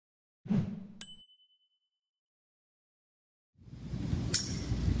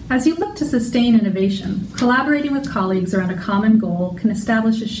As you look to sustain innovation, collaborating with colleagues around a common goal can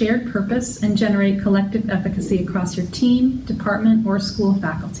establish a shared purpose and generate collective efficacy across your team, department, or school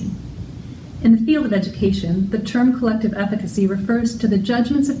faculty. In the field of education, the term collective efficacy refers to the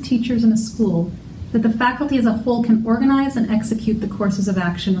judgments of teachers in a school that the faculty as a whole can organize and execute the courses of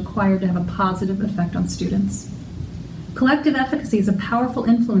action required to have a positive effect on students. Collective efficacy is a powerful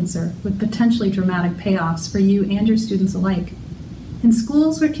influencer with potentially dramatic payoffs for you and your students alike. In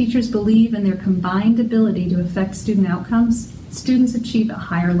schools where teachers believe in their combined ability to affect student outcomes, students achieve at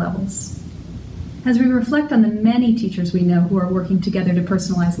higher levels. As we reflect on the many teachers we know who are working together to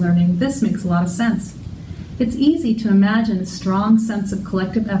personalize learning, this makes a lot of sense. It's easy to imagine a strong sense of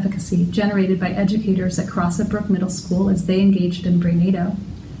collective efficacy generated by educators at Crossett Brook Middle School as they engaged in Brainado,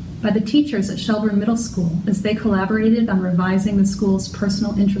 by the teachers at Shelburne Middle School as they collaborated on revising the school's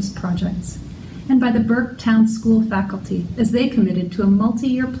personal interest projects, and by the Burke Town School faculty as they committed to a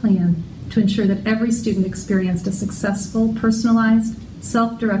multi-year plan to ensure that every student experienced a successful, personalized,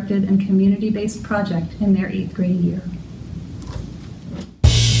 self-directed, and community-based project in their 8th grade year.